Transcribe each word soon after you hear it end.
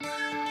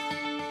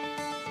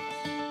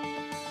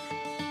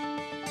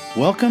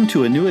Welcome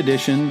to a new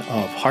edition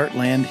of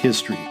Heartland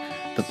History,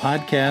 the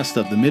podcast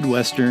of the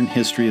Midwestern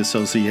History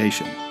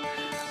Association.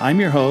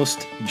 I'm your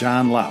host,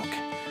 John Lauk.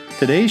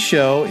 Today's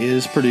show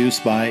is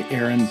produced by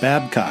Aaron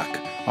Babcock,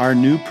 our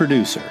new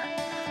producer.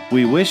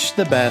 We wish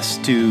the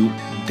best to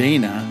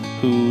Dana,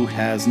 who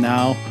has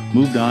now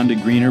moved on to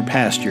greener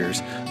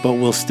pastures, but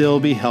will still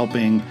be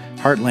helping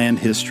Heartland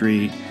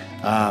History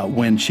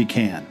when she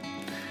can.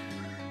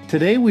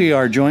 Today we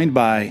are joined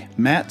by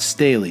Matt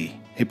Staley,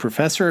 a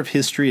professor of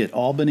history at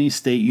Albany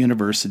State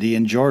University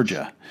in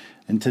Georgia.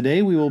 And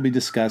today we will be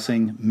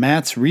discussing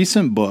Matt's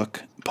recent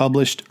book,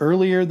 published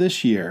earlier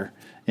this year,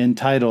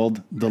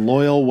 entitled The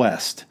Loyal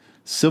West,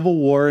 Civil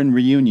War and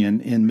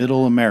Reunion in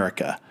Middle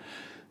America.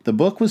 The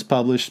book was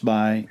published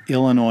by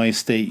Illinois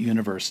State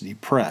University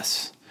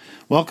Press.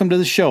 Welcome to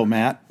the show,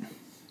 Matt.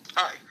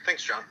 Hi,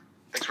 thanks, John.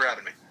 Thanks for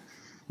having me.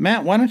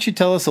 Matt, why don't you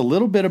tell us a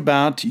little bit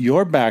about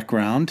your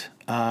background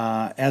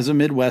as a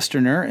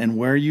Midwesterner and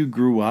where you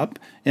grew up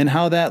and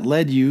how that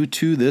led you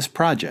to this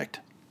project?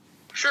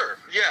 Sure,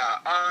 yeah.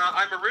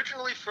 I'm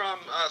originally from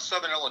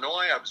Southern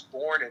Illinois. I was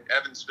born in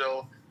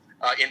Evansville,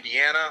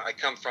 Indiana. I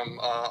come from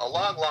a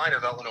long line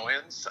of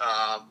Illinoisans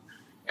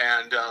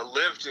and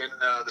lived in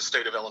the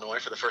state of Illinois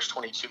for the first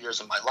 22 years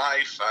of my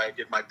life. I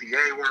did my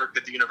BA work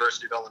at the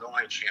University of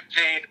Illinois in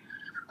Champaign,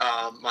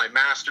 my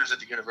master's at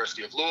the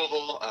University of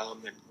Louisville,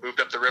 and moved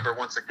up the river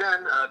once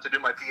again to do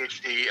my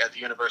PhD at the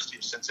University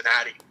of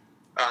Cincinnati.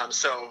 I'm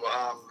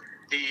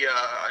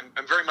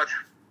very much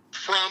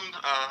from,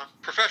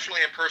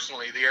 professionally and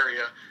personally, the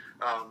area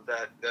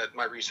that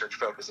my research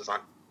focuses on.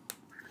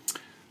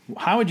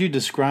 How would you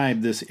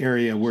describe this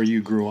area where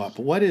you grew up?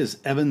 What is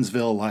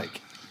Evansville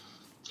like?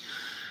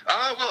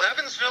 Well,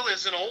 Evansville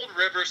is an old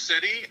river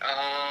city.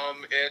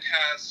 It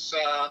has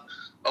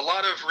a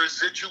lot of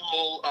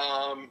residual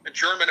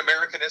German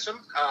Americanism,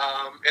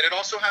 and it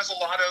also has a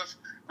lot of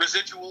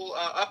residual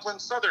upland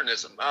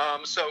Southernism.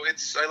 So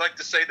I like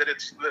to say that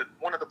it's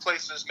one of the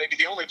places, maybe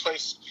the only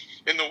place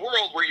in the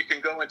world where you can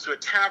go into a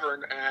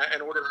tavern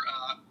and order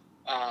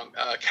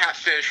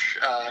catfish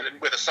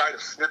with a side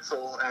of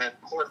schnitzel and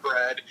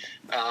cornbread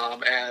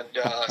and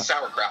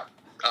sauerkraut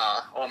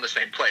on the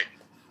same plate.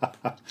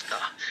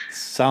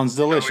 Sounds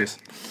delicious.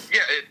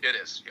 It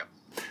is. Yeah.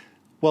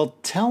 Well,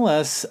 tell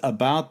us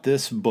about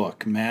this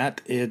book,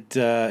 Matt.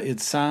 It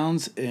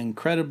sounds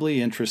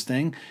incredibly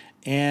interesting,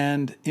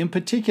 and in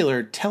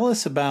particular, tell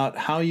us about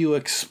how you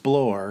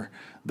explore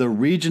the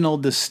regional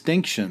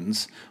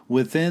distinctions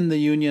within the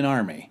Union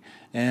Army.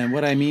 And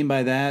what I mean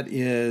by that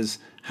is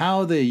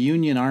how the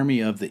Union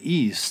Army of the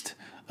East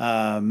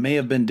may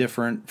have been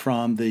different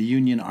from the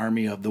Union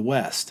Army of the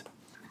West.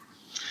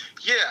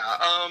 Yeah,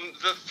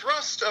 the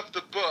thrust of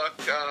the book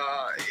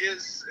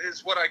is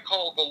what I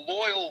call the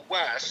Loyal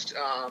West,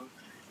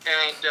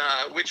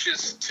 and which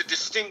is to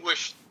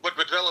distinguish what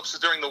develops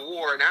during the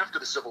war and after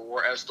the Civil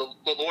War as the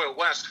Loyal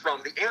West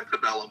from the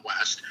antebellum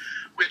West,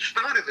 which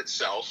thought of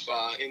itself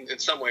in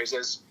some ways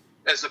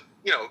as a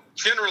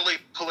generally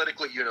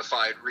politically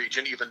unified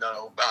region, even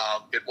though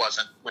it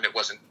wasn't when it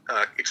wasn't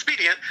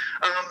expedient.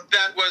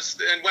 That was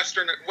in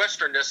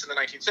Westernness in the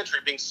 19th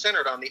century being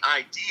centered on the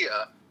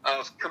idea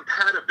of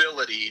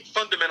compatibility,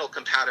 fundamental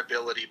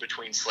compatibility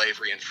between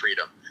slavery and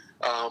freedom,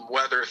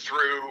 whether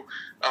through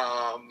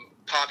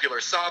popular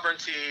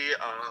sovereignty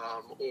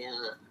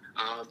or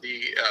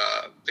the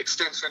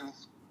extension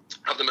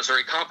of the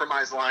Missouri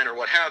Compromise line or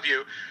what have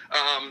you.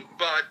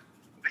 But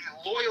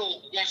the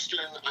loyal Western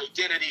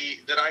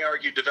identity that I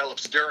argue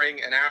develops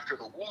during and after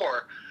the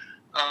war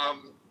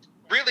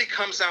really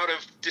comes out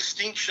of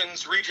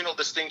distinctions, regional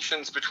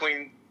distinctions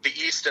between the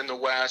East and the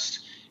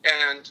West,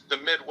 and the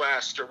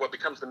Midwest, or what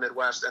becomes the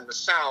Midwest, and the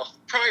South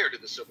prior to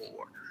the Civil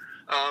War.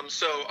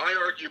 So I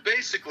argue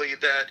basically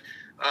that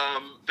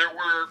there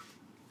were,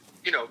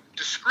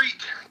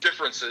 discrete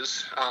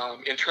differences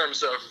in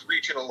terms of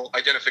regional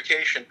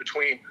identification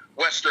between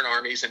Western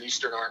armies and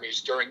Eastern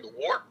armies during the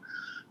war.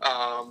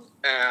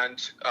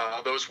 And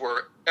those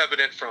were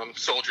evident from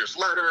soldiers'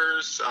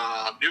 letters,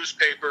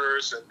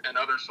 newspapers, and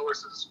other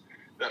sources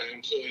that I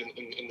employ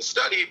in the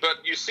study.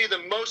 But you see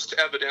them most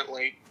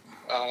evidently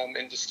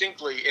and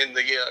distinctly in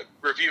the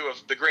review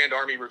of the Grand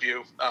Army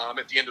Review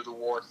at the end of the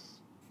war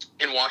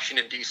in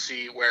Washington,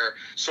 D.C., where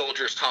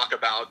soldiers talk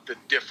about the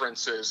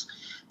differences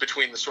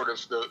between the sort of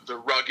the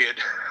rugged,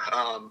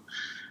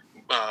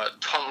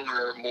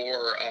 taller,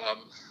 more,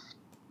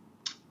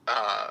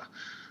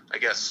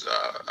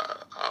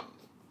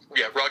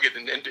 rugged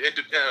and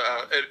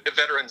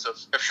veterans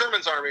of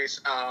Sherman's armies,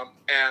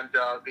 and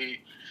the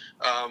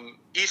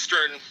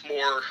Eastern,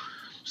 more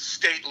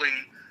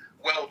stately,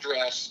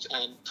 well-dressed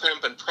and prim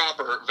and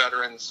proper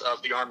veterans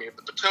of the Army of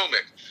the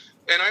Potomac.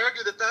 And I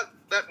argue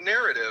that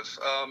narrative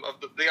of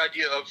the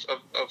idea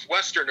of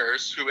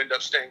Westerners who end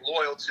up staying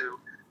loyal to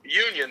the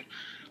Union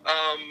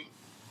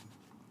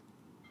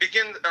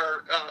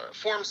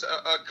forms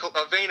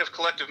a vein of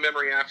collective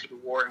memory after the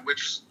war in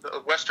which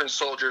Western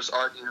soldiers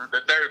argue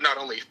that they're not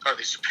only are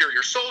they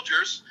superior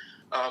soldiers,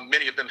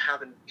 many of them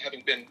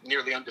having been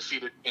nearly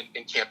undefeated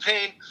in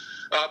campaign.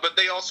 But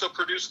they also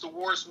produced the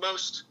war's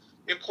most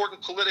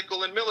important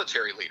political and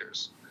military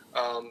leaders,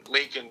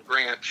 Lincoln,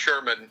 Grant,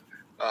 Sherman,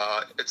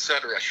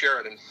 etc.,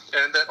 Sheridan.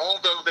 And that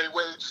although they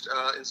waged,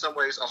 in some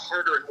ways, a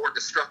harder and more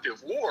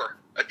destructive war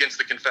against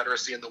the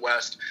Confederacy in the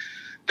West,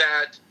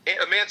 that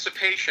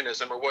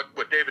emancipationism, or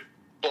what David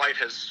Blight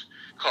has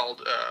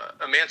called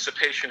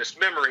emancipationist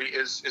memory,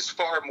 is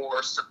far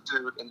more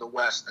subdued in the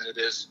West than it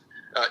is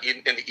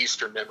in the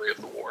Eastern memory of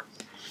the war.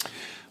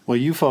 Well,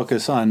 you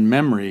focus on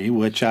memory,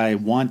 which I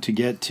want to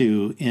get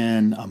to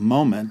in a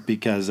moment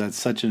because that's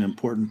such an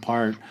important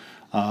part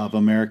of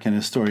American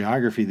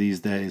historiography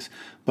these days.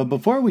 But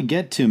before we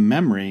get to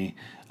memory,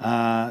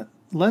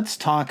 let's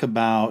talk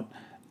about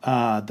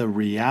the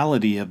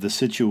reality of the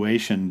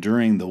situation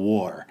during the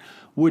war.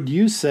 Would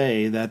you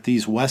say that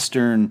these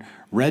Western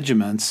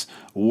regiments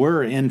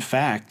were, in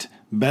fact,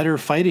 better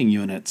fighting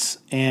units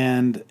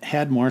and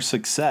had more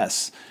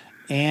success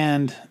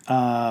and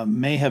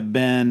may have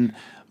been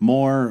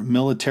more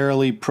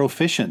militarily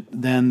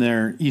proficient than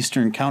their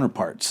Eastern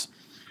counterparts?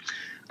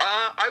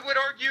 I would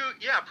argue,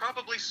 yeah,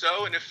 probably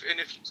so. And if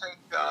you take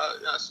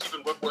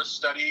Stephen Woodworth's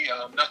study,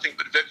 Nothing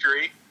But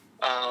Victory,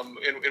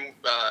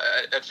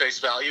 at face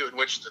value, in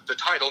which the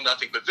title,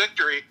 Nothing But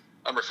Victory,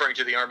 I'm referring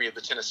to the Army of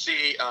the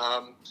Tennessee,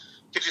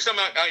 gives you some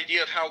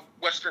idea of how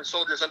Western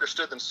soldiers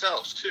understood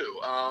themselves, too.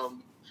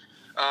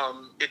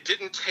 It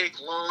didn't take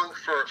long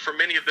for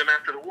many of them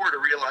after the war to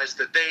realize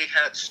that they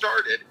had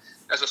started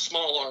as a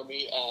small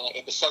army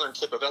at the southern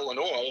tip of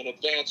Illinois and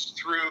advanced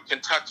through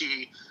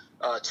Kentucky,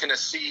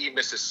 Tennessee,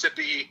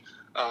 Mississippi,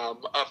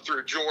 up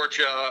through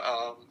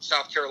Georgia,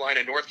 South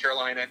Carolina, North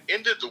Carolina, and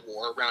ended the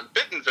war around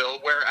Bentonville,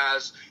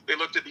 whereas they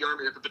looked at the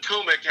Army of the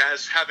Potomac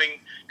as having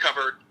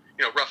covered,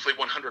 roughly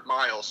 100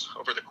 miles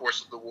over the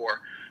course of the war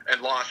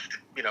and lost,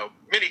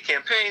 many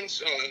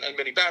campaigns and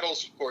many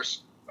battles, of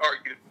course,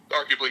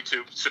 arguably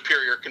to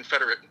superior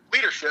Confederate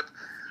leadership.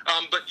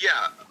 But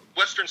yeah,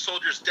 Western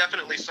soldiers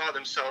definitely saw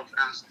themselves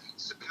as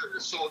superior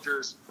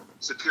soldiers,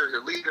 superior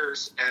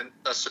leaders, and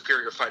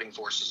superior fighting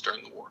forces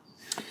during the war.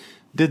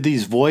 Did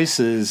these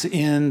voices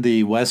in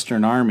the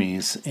Western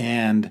armies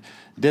and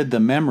did the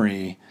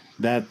memory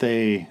that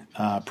they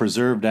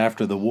preserved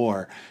after the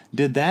war,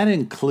 did that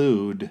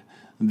include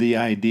the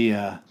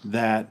idea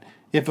that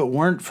if it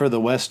weren't for the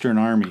Western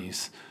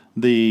armies,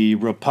 the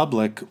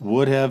Republic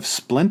would have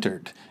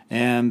splintered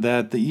and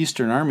that the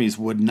Eastern armies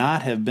would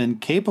not have been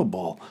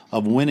capable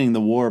of winning the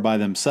war by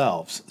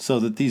themselves, so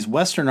that these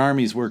Western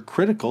armies were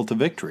critical to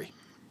victory?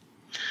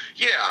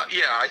 Yeah,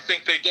 I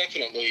think they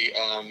definitely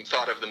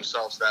thought of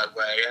themselves that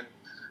way.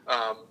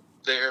 And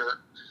there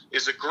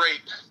is a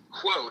great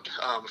quote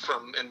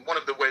and one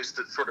of the ways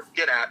to sort of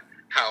get at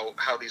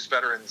how these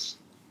veterans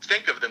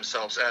think of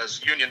themselves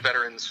as Union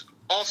veterans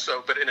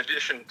also, but in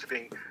addition to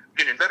being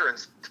Union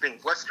veterans, to being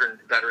Western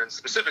veterans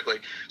specifically.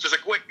 So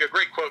there's a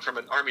great quote from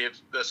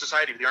the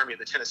Society of the Army of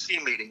the Tennessee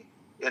meeting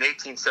in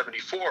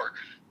 1874,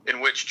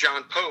 in which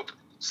John Pope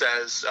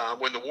says,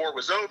 when the war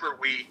was over,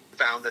 we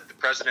found that the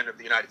President of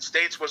the United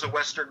States was a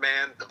Western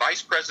man, the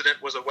Vice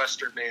President was a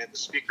Western man, the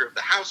Speaker of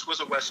the House was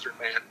a Western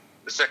man,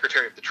 the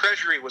Secretary of the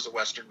Treasury was a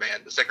Western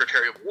man, the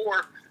Secretary of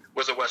War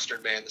was a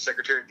Western man, the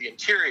Secretary of the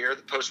Interior,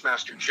 the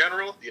Postmaster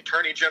General, the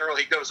Attorney General.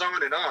 He goes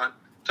on and on,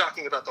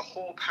 talking about the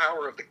whole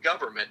power of the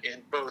government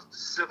in both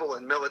civil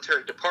and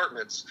military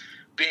departments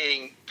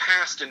being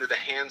passed into the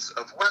hands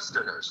of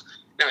Westerners.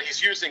 Now,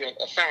 he's using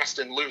a fast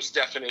and loose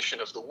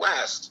definition of the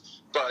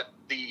West, but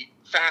the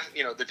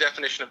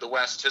definition of the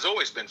West has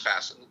always been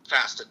fast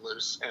and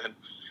loose, and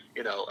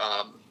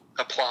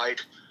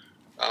applied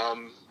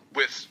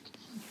with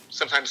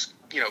sometimes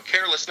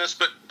carelessness,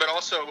 but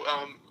also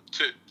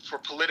for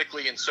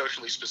politically and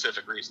socially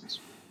specific reasons.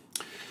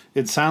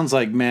 It sounds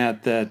like,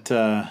 Matt,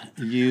 that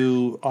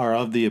you are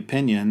of the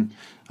opinion,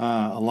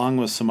 along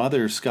with some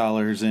other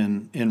scholars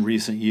in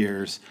recent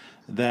years,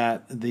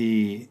 that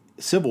the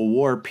Civil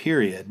War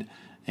period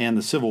and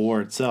the Civil War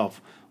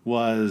itself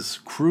was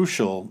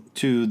crucial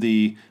to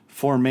the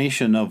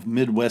formation of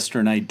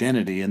Midwestern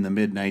identity in the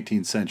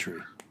mid-19th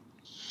century.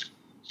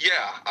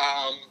 Yeah,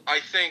 I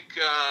think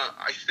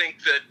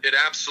that it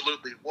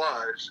absolutely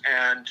was,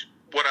 and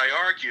what I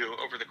argue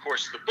over the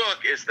course of the book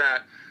is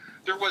that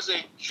there was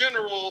a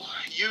general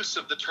use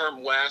of the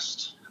term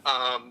West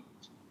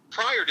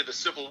prior to the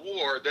Civil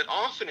War that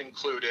often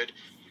included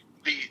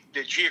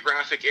the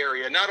geographic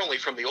area, not only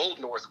from the Old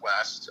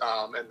Northwest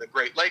and the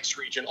Great Lakes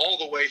region, all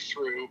the way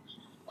through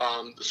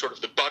sort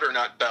of the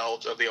butternut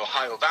belt of the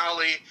Ohio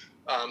Valley,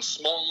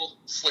 small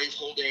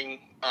slaveholding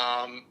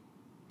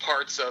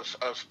parts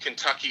of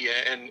Kentucky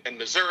and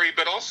Missouri,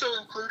 but also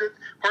included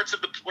parts of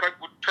what I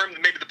would term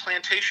maybe the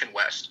Plantation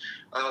West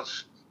of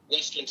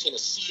Western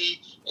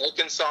Tennessee.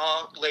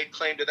 Arkansas laid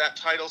claim to that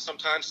title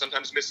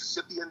sometimes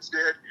Mississippians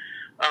did.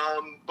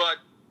 But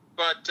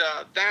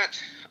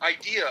that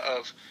idea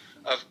of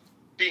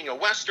being a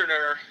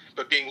Westerner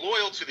but being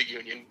loyal to the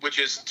Union, which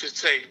is to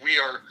say we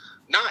are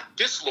not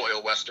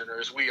disloyal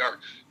Westerners, we are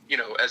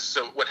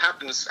So what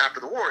happens after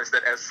the war is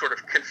that as sort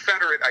of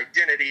Confederate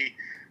identity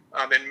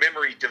and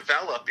memory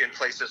develop in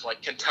places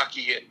like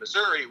Kentucky and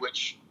Missouri,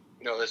 which,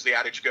 as the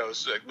adage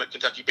goes,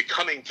 Kentucky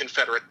becoming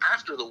Confederate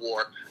after the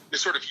war,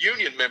 this sort of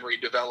Union memory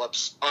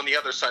develops on the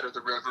other side of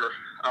the river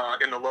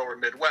in the lower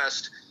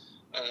Midwest,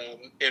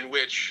 in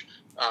which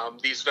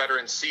these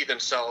veterans see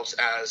themselves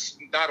as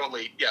not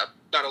only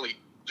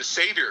the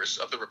saviors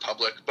of the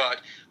Republic,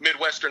 but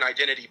Midwestern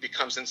identity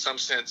becomes in some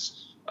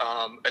sense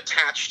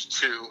attached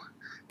to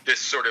this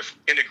sort of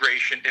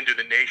integration into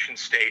the nation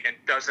state, and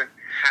doesn't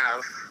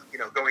have,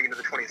 going into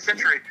the 20th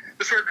century,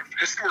 the sort of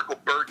historical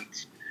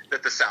burdens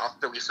that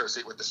we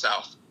associate with the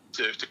South,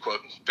 to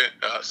quote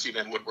C.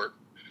 Vann Woodward.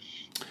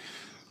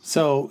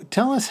 So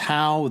tell us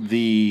how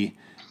the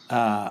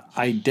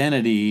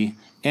identity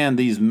and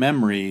these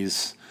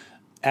memories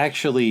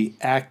actually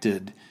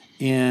acted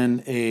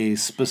in a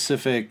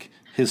specific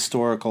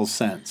historical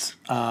sense.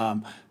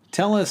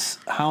 Tell us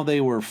how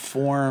they were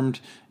formed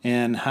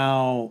and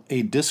how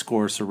a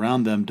discourse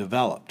around them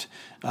developed.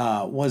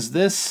 Was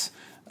this,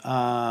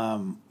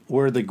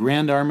 were the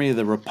Grand Army of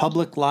the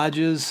Republic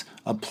lodges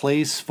a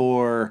place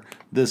for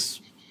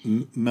this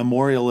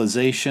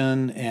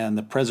memorialization and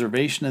the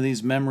preservation of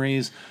these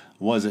memories?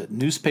 Was it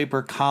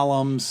newspaper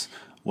columns?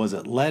 Was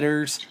it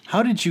letters?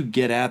 How did you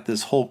get at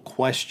this whole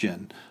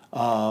question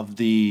of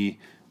the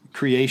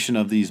creation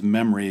of these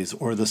memories,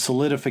 or the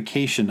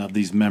solidification of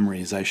these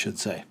memories, I should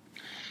say?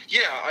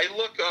 Yeah, I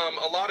look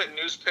a lot at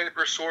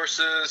newspaper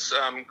sources,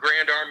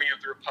 Grand Army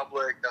of the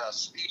Republic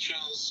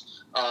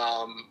speeches,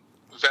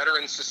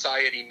 Veteran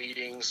Society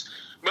meetings.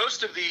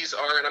 Most of these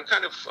are, and I'm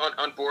kind of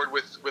on board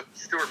with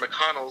Stuart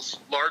McConnell's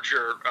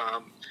larger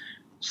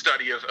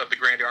study of the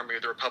Grand Army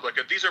of the Republic.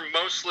 These are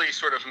mostly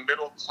sort of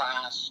middle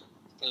class,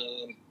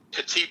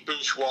 petite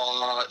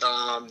bourgeois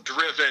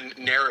driven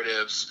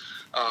narratives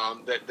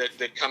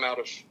that come out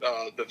of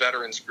the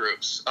veterans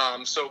groups.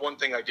 So one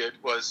thing I did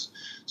was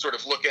sort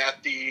of look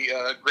at the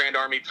Grand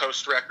Army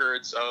Post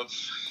records of,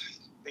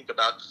 I think,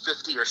 about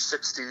 50 or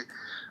 60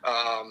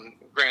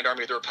 Grand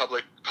Army of the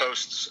Republic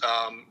posts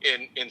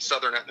in the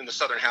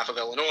southern half of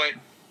Illinois.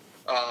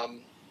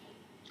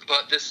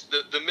 But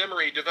the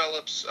memory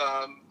develops.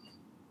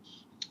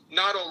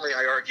 Not only,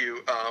 I argue,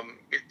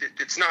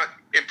 it's not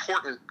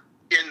important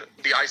in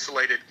the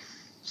isolated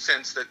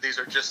sense that these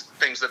are just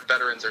things that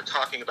veterans are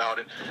talking about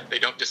and they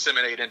don't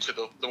disseminate into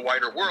the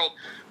wider world,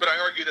 but I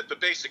argue that the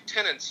basic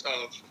tenets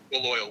of the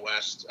Loyal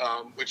West,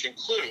 which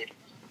include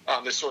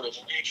this sort of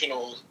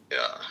regional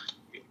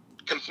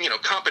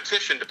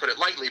competition, to put it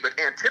lightly, but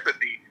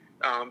antipathy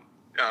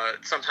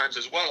sometimes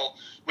as well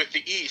with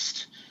the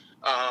East,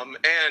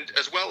 and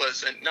as well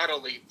as, and not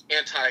only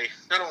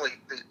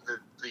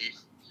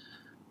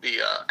the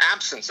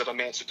absence of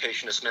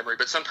emancipationist memory,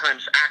 but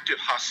sometimes active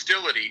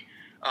hostility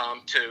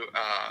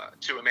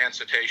to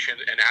emancipation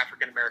and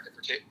African American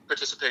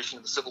participation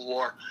in the Civil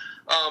War.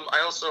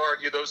 I also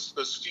argue those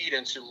feed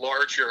into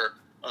larger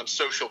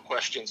social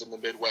questions in the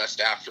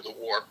Midwest after the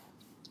war.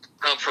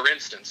 For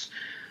instance,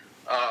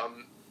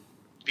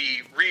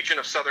 the region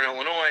of Southern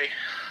Illinois,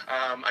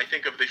 I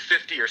think of the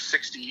 50 or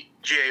 60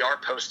 GAR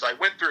posts I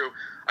went through,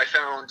 I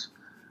found,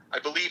 I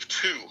believe,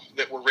 2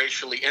 that were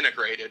racially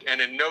integrated,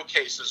 and in no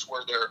cases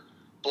were there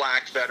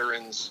black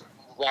veterans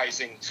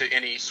rising to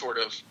any sort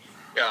of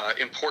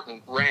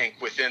important rank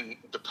within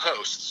the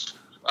posts,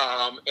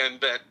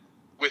 and that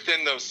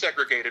within those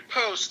segregated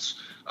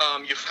posts,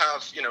 you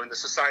have, in the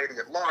society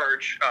at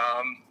large,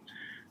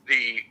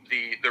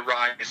 the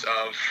rise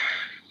of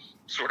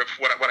sort of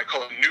what I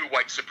call a new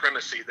white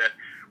supremacy that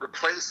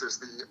replaces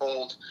the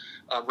old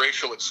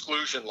racial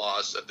exclusion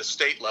laws at the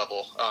state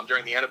level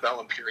during the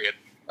antebellum period.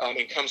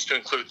 It comes to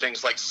include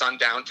things like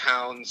sundown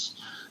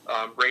towns,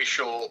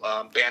 racial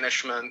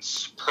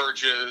banishments,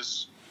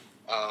 purges,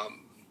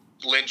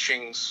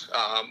 lynchings,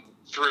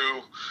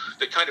 through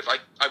the kind of,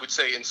 I would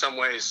say in some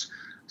ways,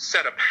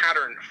 set a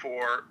pattern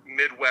for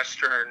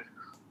Midwestern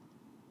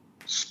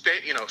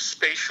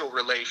spatial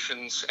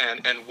relations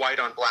and white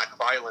on black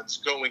violence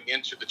going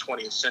into the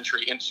 20th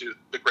century, into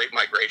the Great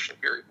Migration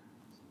period.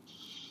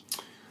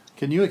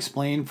 Can you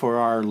explain for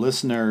our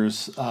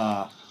listeners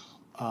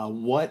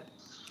what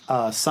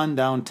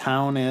sundown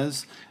town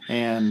is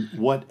and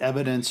what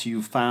evidence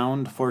you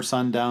found for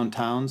sundown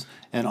towns,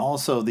 and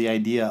also the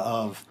idea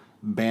of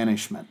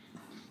banishment?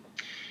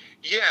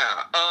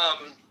 Yeah,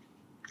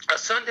 a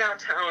sundown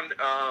town,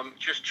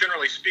 just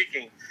generally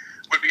speaking,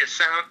 would be a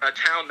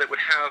town that would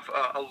have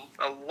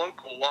a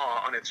local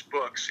law on its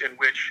books in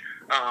which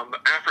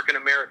African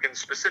Americans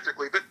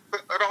specifically, but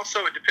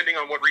also, depending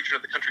on what region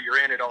of the country you're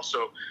in, it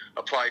also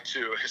applied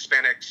to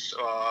Hispanics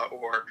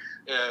or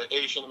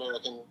Asian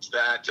Americans,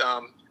 that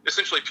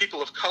essentially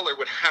people of color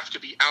would have to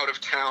be out of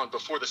town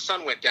before the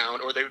sun went down,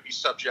 or they would be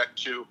subject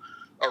to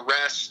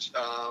arrest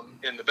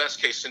in the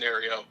best case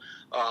scenario,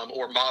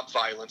 or mob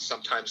violence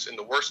sometimes in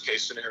the worst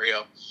case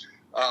scenario.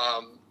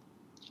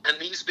 And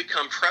these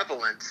become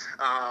prevalent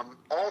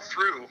all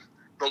through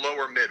the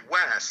lower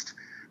Midwest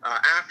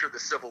after the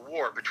Civil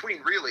War,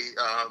 between really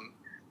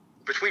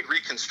between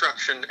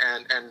Reconstruction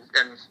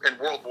and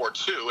World War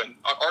II, and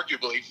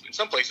arguably in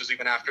some places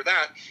even after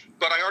that.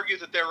 But I argue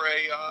that they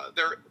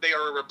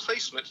are a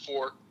replacement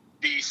for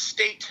the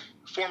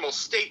formal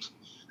state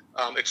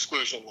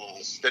exclusion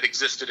laws that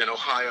existed in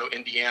Ohio,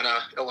 Indiana,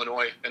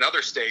 Illinois, and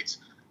other states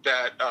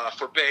that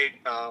forbade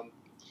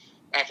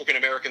African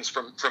Americans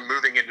from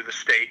moving into the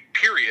state,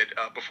 period,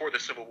 before the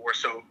Civil War.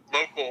 So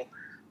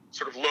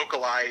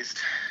localized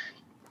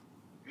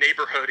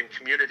neighborhood and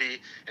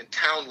community and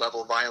town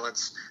level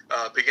violence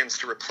begins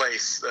to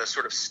replace the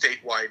sort of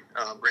statewide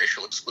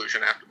racial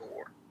exclusion after the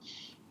war.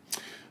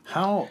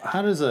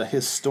 How does a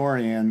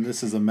historian,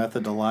 this is a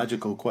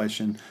methodological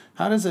question,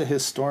 how does a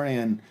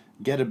historian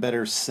get a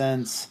better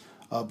sense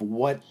of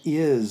what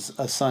is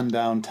a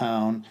sundown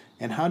town,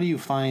 and how do you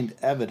find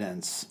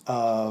evidence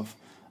of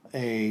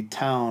a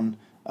town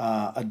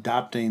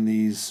adopting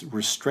these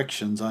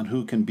restrictions on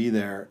who can be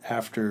there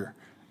after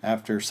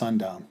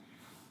sundown?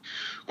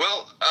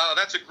 Well,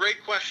 that's a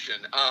great question.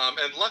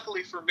 And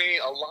luckily for me,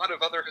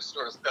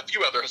 a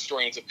few other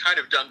historians have kind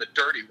of done the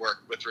dirty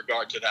work with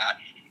regard to that.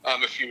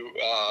 I'm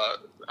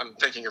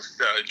thinking of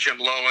Jim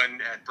Lowen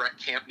and Brent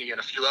Campney and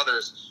a few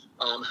others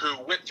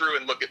who went through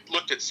and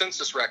looked at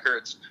census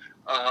records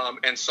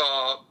and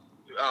saw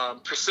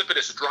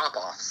precipitous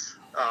drop-offs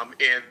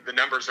in the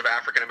numbers of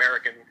African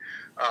American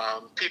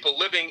people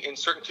living in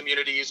certain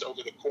communities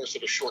over the course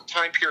of a short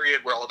time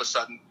period, where all of a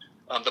sudden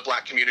the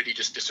black community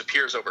just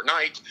disappears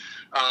overnight.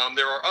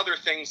 There are other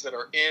things that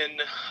are in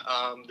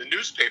the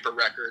newspaper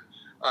record,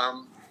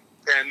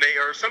 and they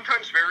are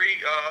sometimes very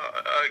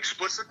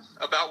explicit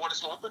about what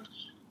has happened.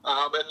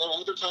 And there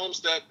are other times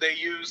that they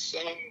use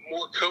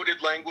more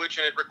coded language,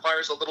 and it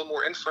requires a little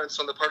more inference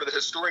on the part of the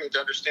historian to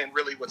understand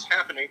really what's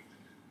happening.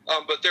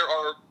 But there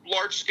are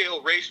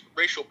large-scale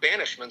racial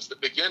banishments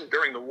that begin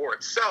during the war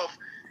itself.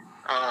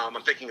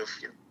 I'm thinking of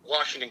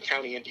Washington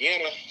County,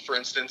 Indiana, for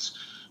instance,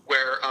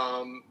 where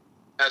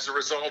as a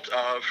result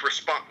of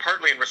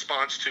partly in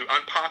response to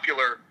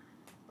unpopular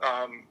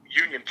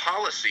Union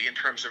policy in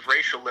terms of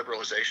racial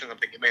liberalization, I'm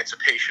thinking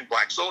emancipation,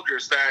 black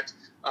soldiers, that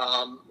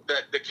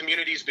the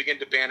communities begin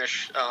to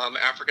banish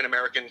African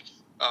American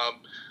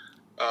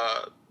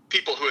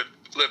people who had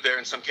lived there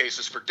in some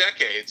cases for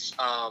decades.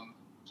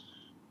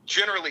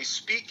 Generally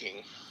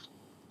speaking,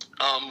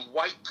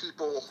 white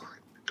people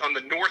on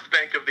the north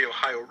bank of the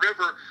Ohio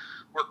River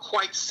were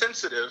quite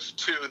sensitive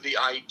to the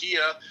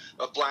idea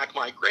of black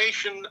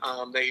migration.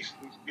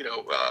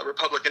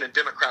 Republican and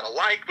Democrat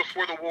alike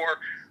before the war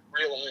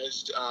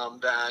realized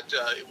that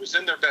it was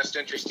in their best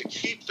interest to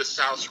keep the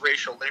South's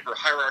racial labor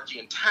hierarchy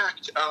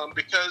intact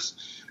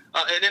because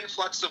an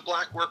influx of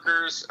black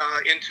workers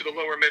into the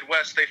lower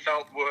Midwest they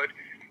felt would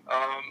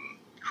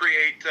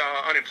create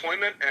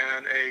unemployment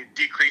and a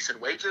decrease in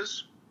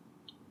wages.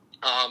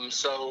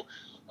 So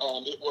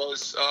it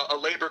was a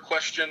labor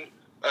question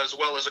as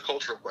well as a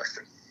cultural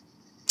question.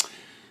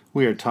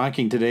 We are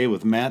talking today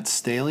with Matt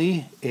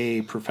Staley,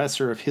 a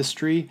professor of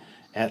history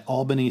at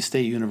Albany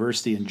State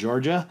University in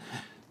Georgia.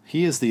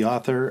 He is the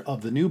author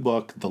of the new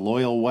book, The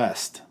Loyal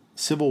West,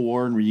 Civil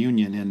War and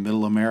Reunion in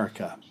Middle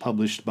America,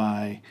 published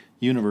by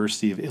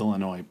University of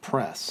Illinois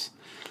Press.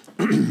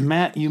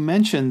 Matt, you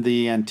mentioned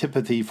the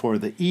antipathy for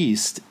the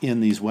East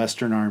in these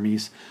Western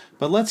armies,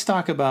 but let's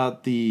talk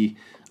about the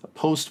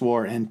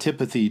post-war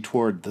antipathy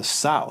toward the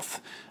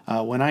South.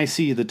 When I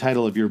see the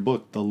title of your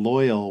book, The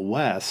Loyal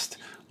West,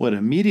 what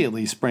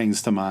immediately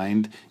springs to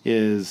mind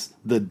is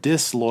the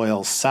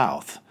disloyal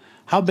South.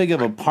 How big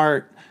of a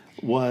part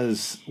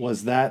was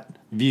that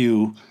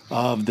view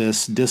of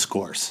this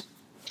discourse?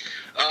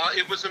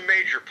 It was a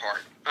major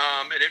part.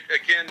 And it,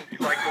 again,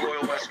 like the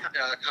Loyal West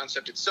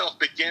concept itself,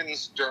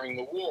 begins during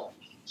the war.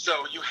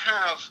 So you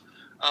have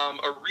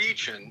a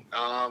region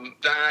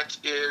that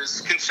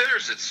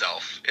considers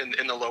itself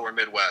in the lower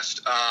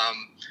Midwest,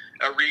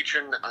 a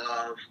region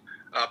of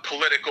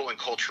political and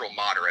cultural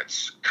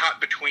moderates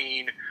caught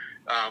between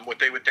what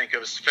they would think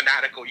of as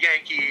fanatical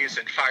Yankees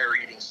and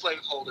fire-eating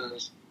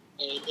slaveholders.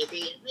 And they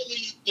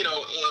really,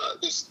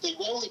 they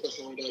rally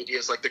behind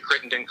ideas like the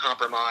Crittenden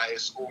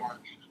Compromise or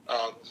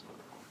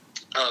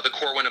the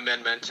Corwin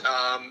Amendment.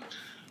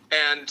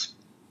 And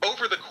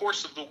over the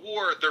course of the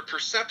war, their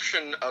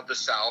perception of the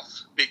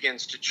South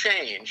begins to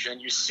change.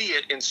 And you see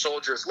it in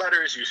soldiers'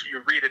 letters,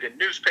 you read it in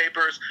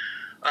newspapers,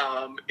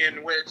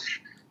 in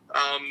which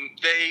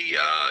they,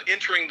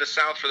 entering the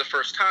South for the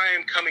first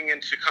time, coming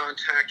into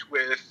contact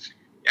with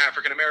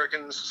African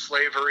Americans,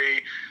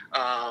 slavery,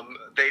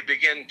 they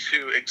begin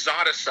to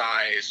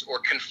exoticize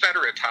or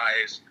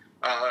confederatize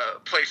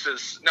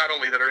places not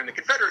only that are in the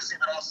Confederacy,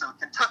 but also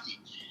Kentucky.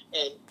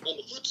 And on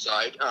the flip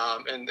side,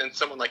 and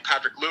someone like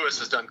Patrick Lewis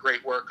has done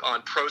great work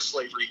on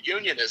pro-slavery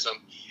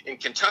unionism in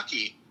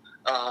Kentucky,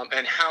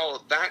 and how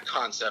that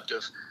concept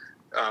of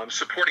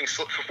supporting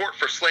support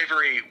for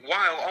slavery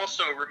while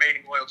also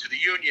remaining loyal to the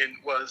Union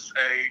was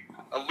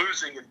a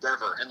losing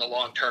endeavor in the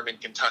long term in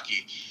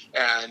Kentucky.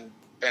 And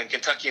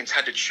Kentuckians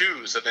had to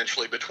choose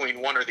eventually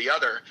between one or the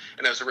other.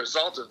 And as a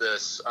result of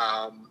this,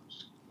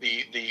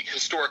 the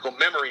historical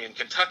memory in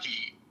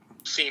Kentucky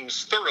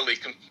seems thoroughly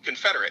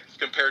Confederate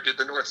compared to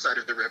the north side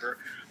of the river,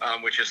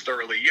 which is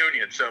thoroughly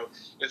Union. So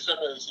in some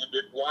ways,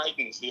 it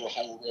widens the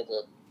Ohio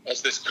River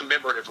as this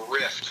commemorative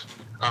rift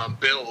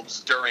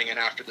builds during and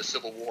after the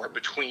Civil War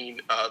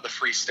between the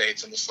free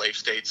states and the slave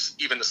states,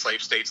 even the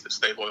slave states that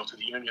stay loyal to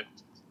the Union.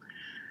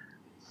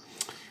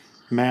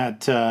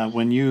 Matt,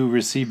 when you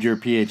received your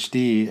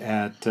PhD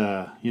at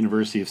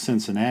University of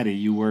Cincinnati,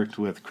 you worked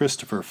with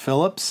Christopher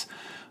Phillips,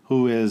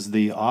 who is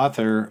the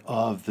author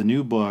of the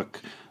new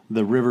book,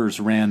 The Rivers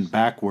Ran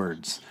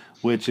Backwards,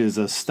 which is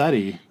a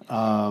study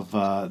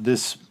of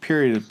this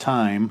period of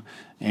time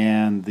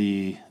and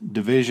the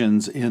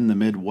divisions in the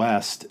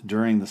Midwest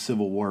during the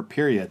Civil War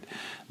period.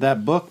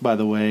 That book, by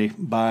the way,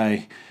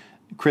 by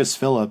Chris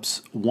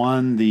Phillips,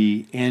 won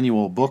the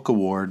annual book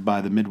award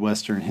by the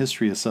Midwestern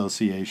History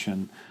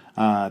Association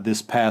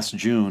this past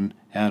June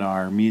at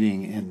our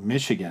meeting in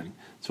Michigan.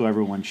 So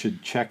everyone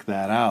should check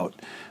that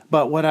out.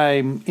 But what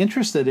I'm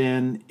interested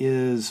in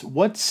is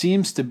what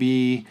seems to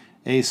be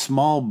a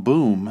small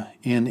boom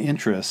in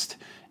interest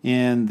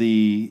in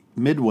the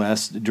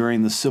Midwest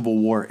during the Civil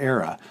War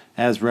era,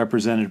 as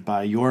represented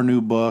by your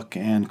new book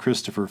and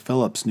Christopher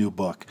Phillips' new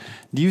book.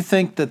 Do you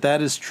think that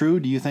that is true?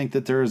 Do you think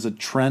that there is a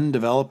trend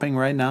developing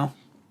right now?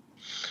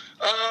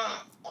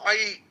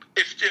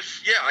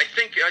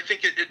 I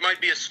think it might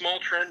be a small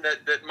trend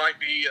that might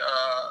be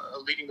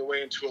leading the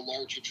way into a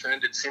larger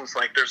trend. It seems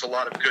like there's a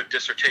lot of good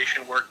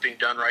dissertation work being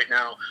done right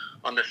now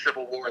on the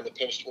Civil War and the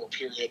post-war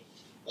period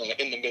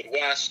in the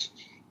Midwest.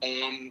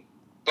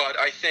 But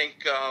I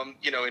think,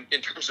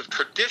 in terms of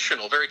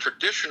very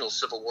traditional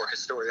Civil War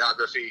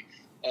historiography,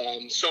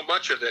 so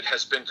much of it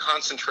has been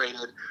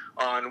concentrated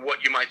on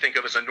what you might think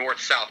of as a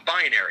North-South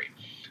binary,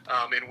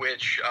 in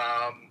which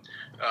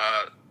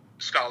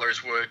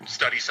scholars would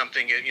study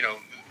something,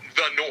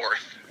 the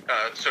North,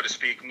 so to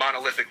speak,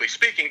 monolithically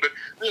speaking, but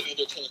really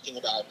they're talking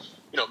about,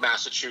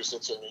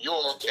 Massachusetts or New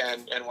York,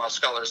 and while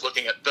scholars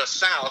looking at the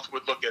South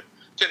would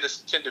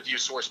tend to view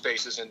source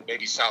bases in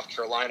maybe South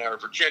Carolina or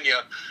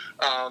Virginia.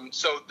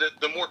 So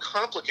the more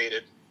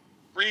complicated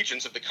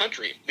regions of the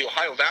country, the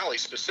Ohio Valley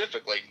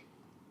specifically,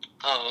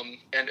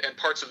 and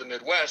parts of the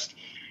Midwest,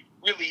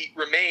 really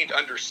remained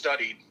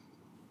understudied,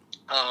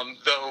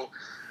 though,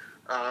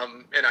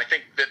 and I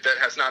think that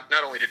has not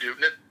only to do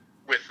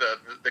with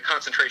the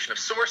concentration of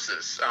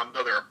sources,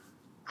 though there are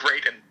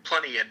great and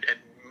plenty and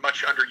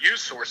much underused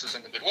sources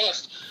in the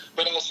Midwest,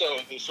 but also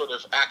the sort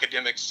of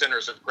academic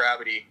centers of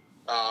gravity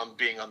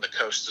being on the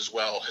coast as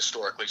well,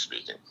 historically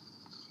speaking.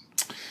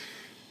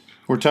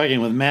 We're talking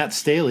with Matt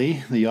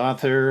Staley, the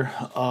author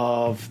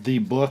of the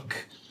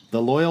book,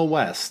 The Loyal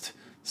West,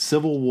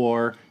 Civil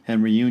War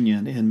and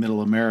Reunion in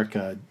Middle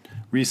America,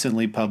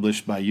 recently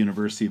published by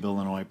University of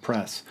Illinois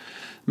Press.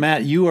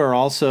 Matt, you are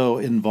also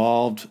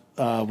involved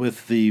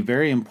with the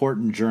very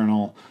important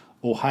journal,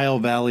 Ohio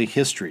Valley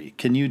History.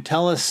 Can you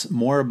tell us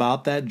more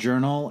about that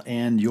journal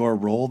and your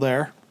role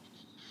there?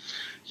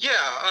 Yeah,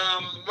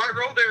 my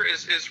role there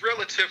is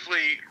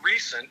relatively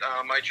recent.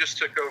 I just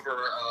took over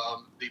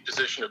the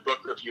position of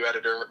book review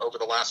editor over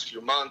the last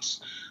few months,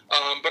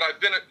 but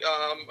I've been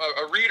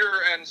a reader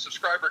and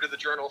subscriber to the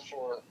journal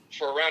for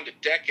around a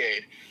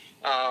decade,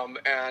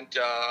 and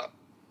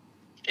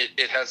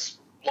it has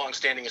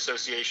long-standing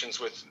associations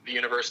with the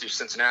University of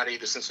Cincinnati,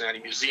 the Cincinnati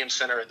Museum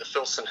Center, and the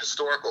Filson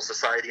Historical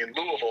Society in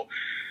Louisville.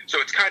 So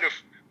it kind of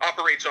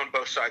operates on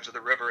both sides of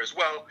the river as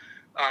well.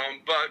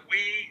 But we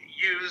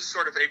use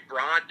sort of a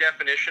broad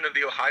definition of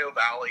the Ohio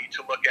Valley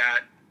to look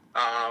at,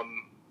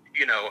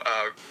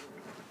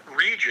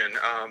 region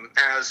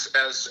as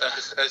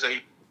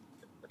a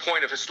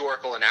point of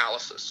historical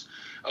analysis.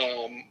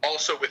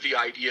 Also with the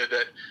idea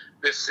that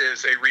this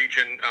is a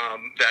region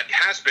that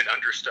has been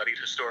understudied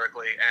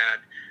historically,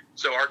 and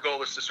so our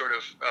goal is to sort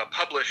of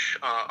publish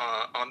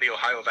on the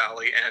Ohio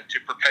Valley and to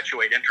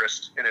perpetuate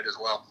interest in it as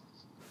well.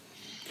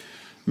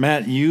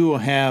 Matt, you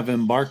have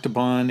embarked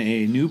upon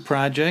a new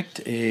project,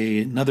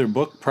 another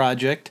book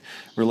project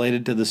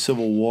related to the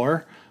Civil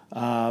War.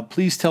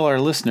 Please tell our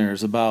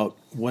listeners about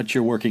what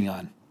you're working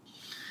on.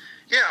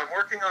 Yeah, I'm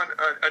working on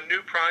a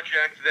new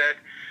project that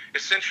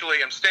essentially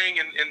I'm staying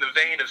in the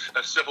vein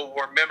of Civil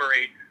War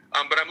memory,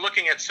 but I'm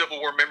looking at Civil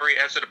War memory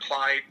as it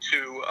applied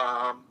to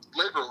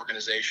labor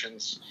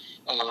organizations,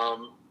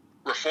 labor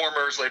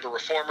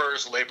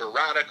reformers, labor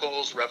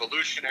radicals,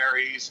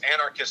 revolutionaries,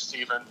 anarchists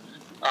even,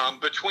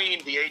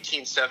 between the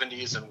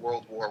 1870s and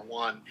World War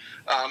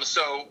I.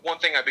 So one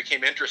thing I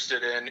became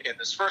interested in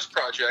this first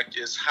project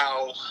is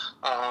how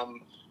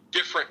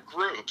different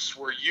groups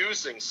were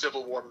using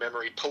Civil War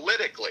memory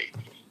politically,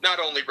 not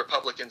only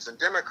Republicans and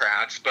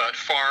Democrats, but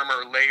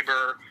farmer,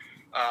 labor,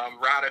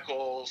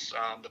 radicals,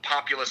 the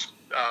populist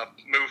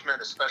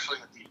movement, especially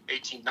in the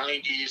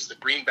 1890s, the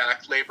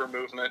Greenback labor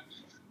movement.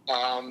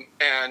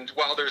 And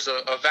while there's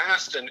a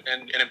vast and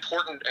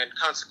important and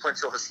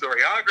consequential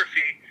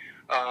historiography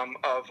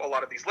of a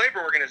lot of these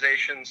labor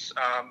organizations,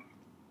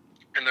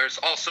 and there's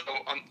also,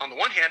 on the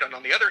one hand, and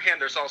on the other hand,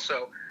 there's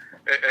also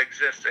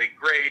exists a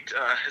great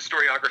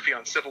historiography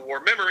on Civil War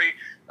memory,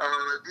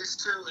 these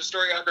two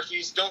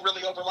historiographies don't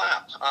really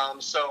overlap.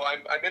 So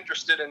I'm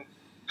interested in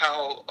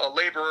how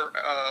labor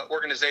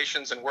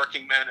organizations and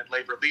working men and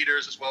labor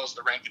leaders, as well as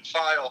the rank and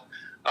file,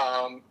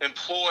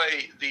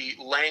 employ the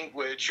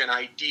language and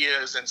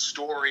ideas and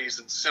stories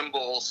and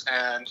symbols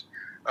and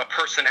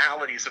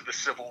personalities of the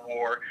Civil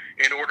War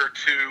in order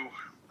to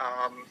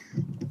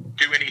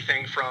do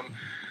anything from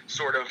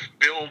sort of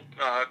build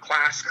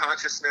class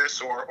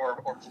consciousness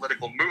or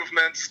political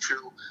movements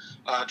to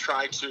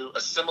try to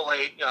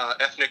assimilate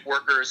ethnic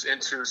workers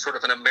into sort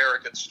of an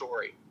American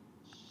story.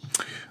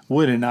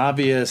 Would an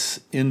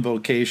obvious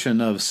invocation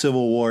of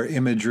Civil War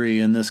imagery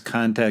in this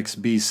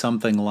context be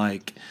something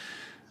like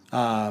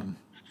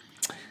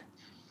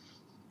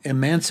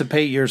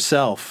emancipate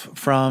yourself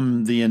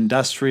from the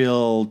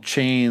industrial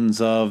chains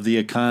of the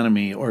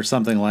economy or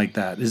something like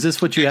that? Is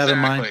this what you have in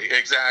mind?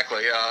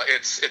 Exactly.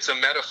 It's a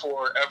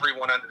metaphor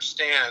everyone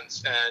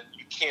understands, and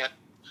you can't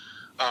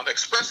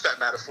express that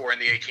metaphor in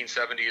the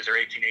 1870s or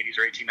 1880s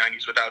or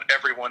 1890s without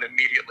everyone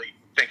immediately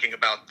thinking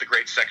about the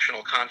great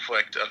sectional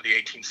conflict of the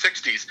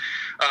 1860s.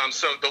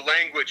 So the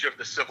language of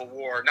the Civil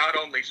War, not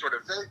only sort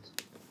of vague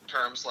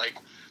terms like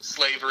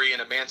slavery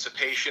and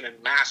emancipation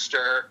and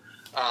master,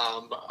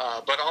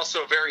 but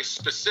also very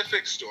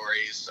specific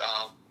stories,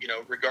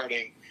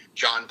 regarding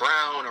John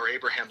Brown or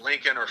Abraham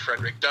Lincoln or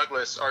Frederick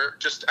Douglass are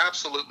just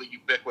absolutely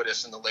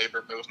ubiquitous in the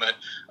labor movement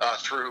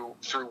through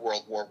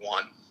World War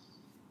I.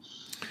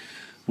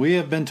 We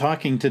have been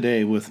talking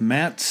today with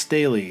Matt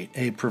Staley,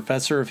 a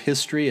professor of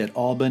history at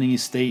Albany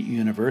State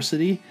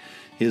University.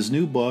 His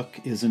new book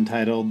is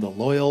entitled The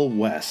Loyal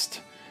West,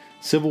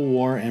 Civil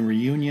War and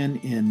Reunion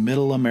in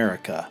Middle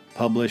America,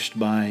 published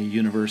by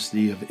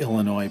University of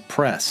Illinois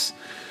Press.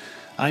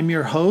 I'm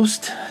your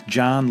host,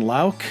 John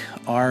Lauk.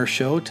 Our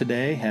show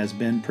today has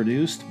been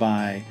produced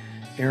by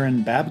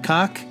Aaron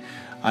Babcock.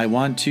 I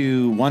want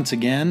to once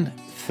again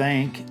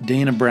thank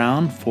Dana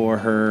Brown for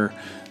her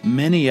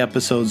many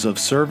episodes of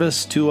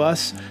service to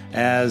us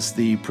as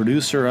the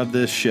producer of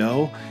this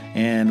show,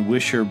 and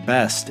wish her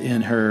best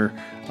in her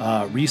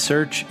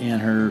research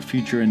and her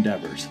future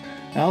endeavors.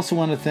 I also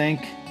want to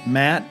thank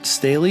Matt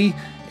Staley,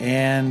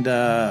 and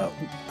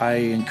I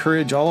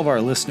encourage all of our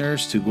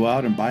listeners to go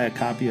out and buy a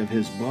copy of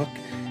his book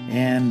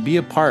and be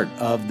a part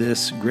of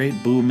this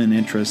great boom and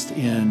interest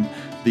in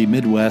the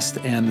Midwest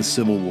and the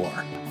Civil War.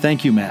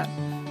 Thank you, Matt.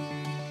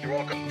 You're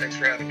welcome. Thanks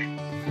for having me.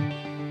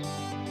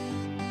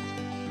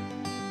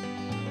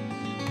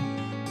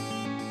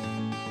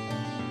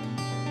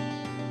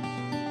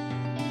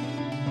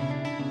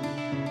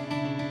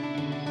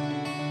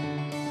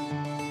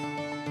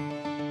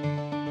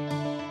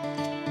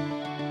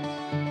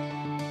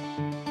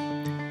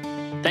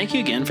 Thank you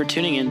again for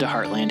tuning in to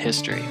Heartland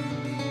History.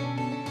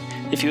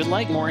 If you would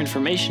like more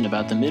information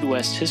about the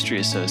Midwest History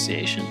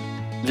Association,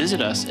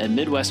 visit us at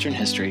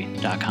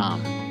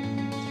midwesternhistory.com.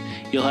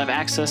 You'll have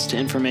access to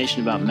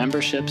information about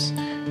memberships,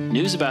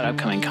 news about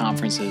upcoming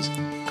conferences,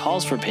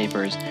 calls for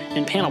papers,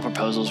 and panel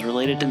proposals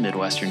related to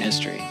Midwestern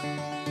history.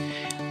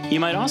 You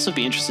might also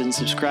be interested in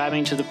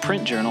subscribing to the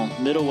print journal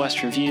Middle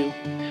West Review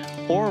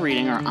or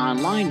reading our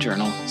online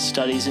journal,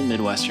 Studies in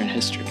Midwestern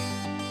History.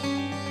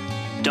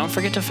 Don't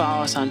forget to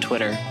follow us on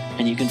Twitter,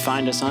 and you can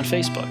find us on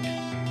Facebook.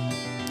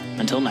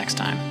 Until next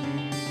time.